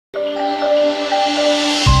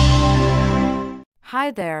Hi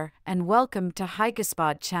there, and welcome to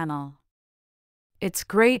Hikespot channel. It's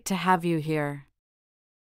great to have you here.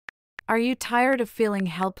 Are you tired of feeling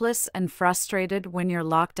helpless and frustrated when you're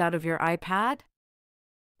locked out of your iPad?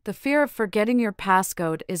 The fear of forgetting your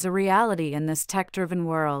passcode is a reality in this tech-driven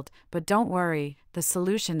world, but don't worry, the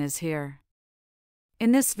solution is here.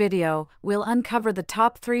 In this video, we'll uncover the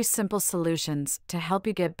top 3 simple solutions to help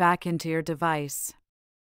you get back into your device.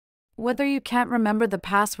 Whether you can't remember the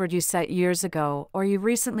password you set years ago or you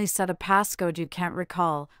recently set a passcode you can't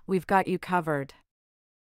recall, we've got you covered.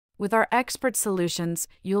 With our expert solutions,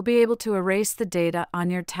 you'll be able to erase the data on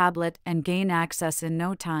your tablet and gain access in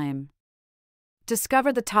no time.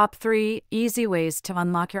 Discover the top 3 easy ways to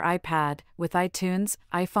unlock your iPad with iTunes,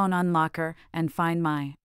 iPhone Unlocker, and Find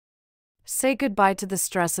My. Say goodbye to the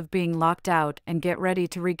stress of being locked out and get ready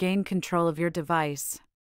to regain control of your device.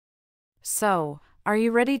 So, are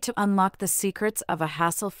you ready to unlock the secrets of a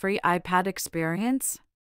hassle-free iPad experience?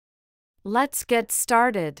 Let's get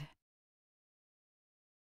started.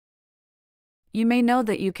 You may know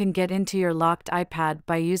that you can get into your locked iPad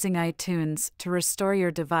by using iTunes to restore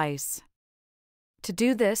your device. To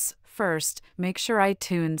do this, first, make sure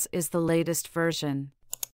iTunes is the latest version.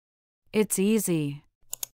 It's easy.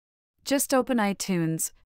 Just open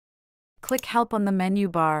iTunes, click Help on the menu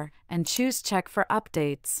bar, and choose Check for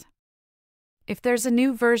Updates. If there's a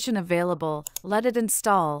new version available, let it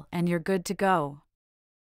install and you're good to go.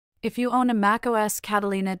 If you own a macOS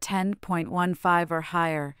Catalina 10.15 or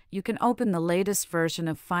higher, you can open the latest version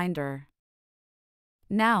of Finder.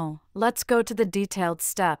 Now, let's go to the detailed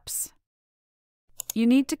steps. You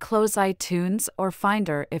need to close iTunes or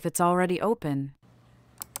Finder if it's already open.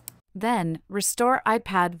 Then, restore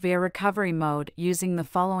iPad via recovery mode using the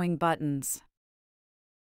following buttons.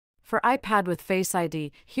 For iPad with Face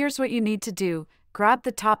ID, here's what you need to do. Grab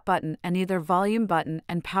the top button and either volume button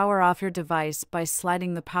and power off your device by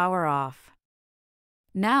sliding the power off.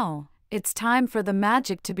 Now, it's time for the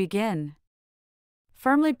magic to begin.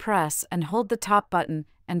 Firmly press and hold the top button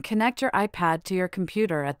and connect your iPad to your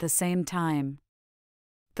computer at the same time.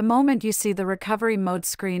 The moment you see the recovery mode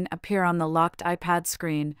screen appear on the locked iPad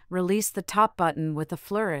screen, release the top button with a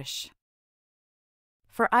flourish.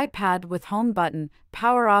 For iPad with Home button,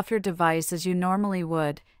 power off your device as you normally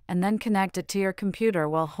would, and then connect it to your computer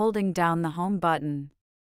while holding down the Home button.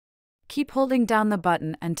 Keep holding down the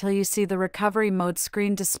button until you see the recovery mode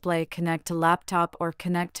screen display connect to laptop or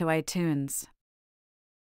connect to iTunes.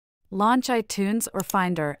 Launch iTunes or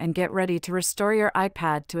Finder and get ready to restore your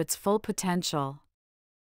iPad to its full potential.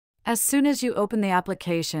 As soon as you open the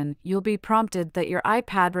application, you'll be prompted that your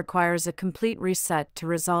iPad requires a complete reset to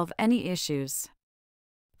resolve any issues.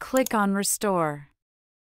 Click on Restore.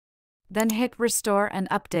 Then hit Restore and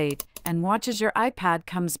Update, and watch as your iPad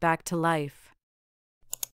comes back to life.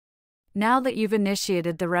 Now that you've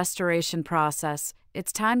initiated the restoration process,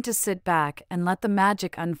 it's time to sit back and let the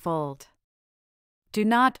magic unfold. Do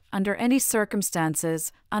not, under any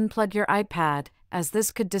circumstances, unplug your iPad, as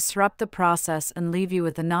this could disrupt the process and leave you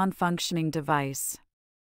with a non-functioning device.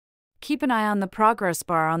 Keep an eye on the progress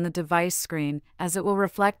bar on the device screen, as it will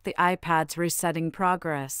reflect the iPad's resetting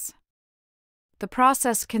progress. The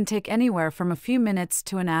process can take anywhere from a few minutes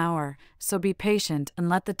to an hour, so be patient and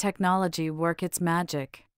let the technology work its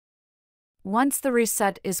magic. Once the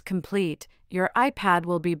reset is complete, your iPad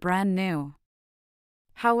will be brand new.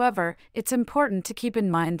 However, it's important to keep in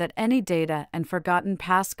mind that any data and forgotten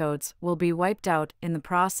passcodes will be wiped out in the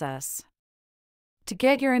process. To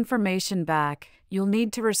get your information back, you'll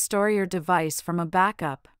need to restore your device from a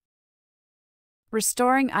backup.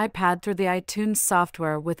 Restoring iPad through the iTunes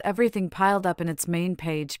software with everything piled up in its main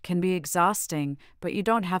page can be exhausting, but you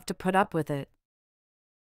don't have to put up with it.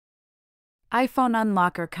 iPhone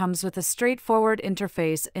Unlocker comes with a straightforward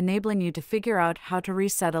interface enabling you to figure out how to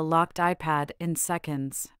reset a locked iPad in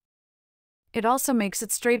seconds. It also makes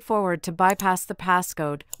it straightforward to bypass the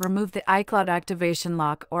passcode, remove the iCloud activation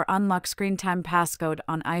lock, or unlock screen time passcode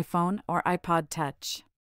on iPhone or iPod Touch.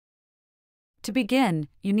 To begin,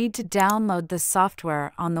 you need to download the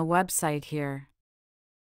software on the website here.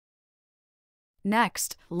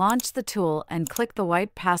 Next, launch the tool and click the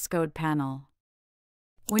white passcode panel.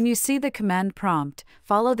 When you see the command prompt,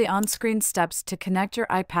 follow the on-screen steps to connect your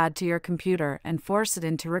iPad to your computer and force it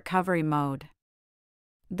into recovery mode.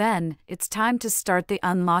 Then, it's time to start the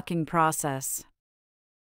unlocking process.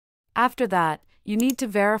 After that, you need to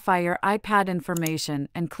verify your iPad information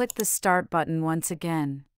and click the Start button once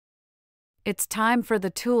again. It's time for the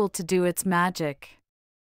tool to do its magic.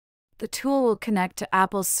 The tool will connect to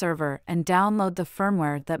Apple's server and download the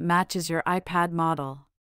firmware that matches your iPad model.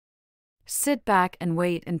 Sit back and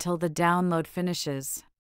wait until the download finishes.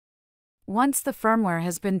 Once the firmware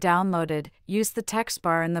has been downloaded, use the text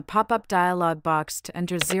bar in the pop-up dialog box to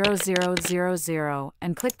enter 0000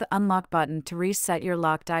 and click the Unlock button to reset your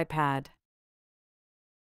locked iPad.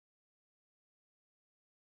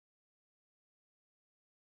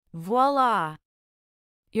 Voila!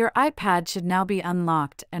 Your iPad should now be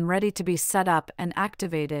unlocked and ready to be set up and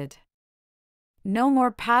activated. No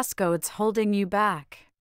more passcodes holding you back.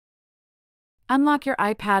 Unlock your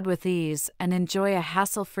iPad with ease and enjoy a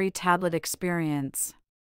hassle-free tablet experience.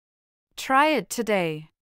 Try it today.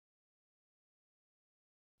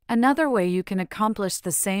 Another way you can accomplish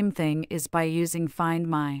the same thing is by using Find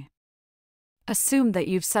My. Assume that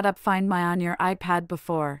you've set up Find My on your iPad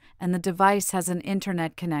before and the device has an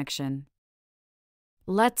internet connection.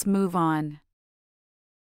 Let's move on.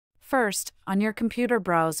 First, on your computer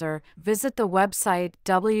browser, visit the website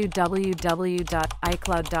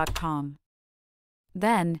www.icloud.com.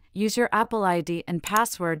 Then, use your Apple ID and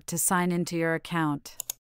password to sign into your account.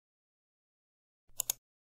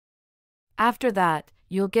 After that,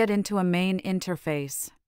 you'll get into a main interface.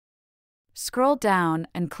 Scroll down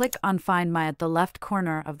and click on Find My at the left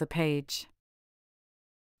corner of the page.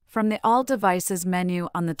 From the All Devices menu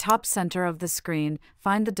on the top center of the screen,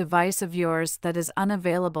 find the device of yours that is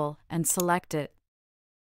unavailable and select it.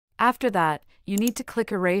 After that, you need to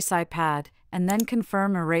click Erase iPad and then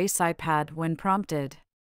confirm Erase iPad when prompted.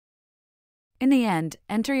 In the end,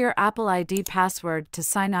 enter your Apple ID password to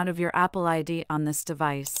sign out of your Apple ID on this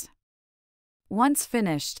device. Once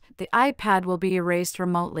finished, the iPad will be erased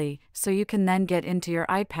remotely, so you can then get into your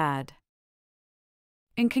iPad.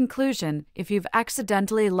 In conclusion, if you've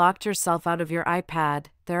accidentally locked yourself out of your iPad,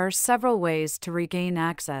 there are several ways to regain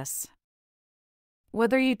access.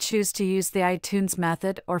 Whether you choose to use the iTunes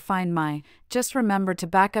method or Find My, just remember to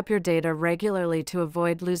back up your data regularly to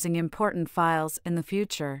avoid losing important files in the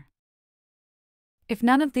future. If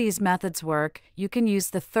none of these methods work, you can use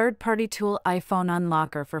the third-party tool iPhone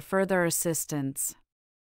Unlocker for further assistance.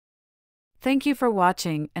 Thank you for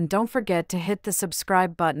watching, and don't forget to hit the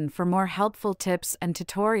subscribe button for more helpful tips and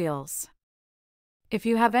tutorials. If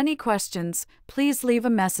you have any questions, please leave a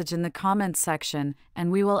message in the comments section, and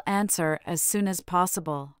we will answer as soon as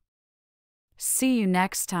possible. See you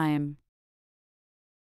next time.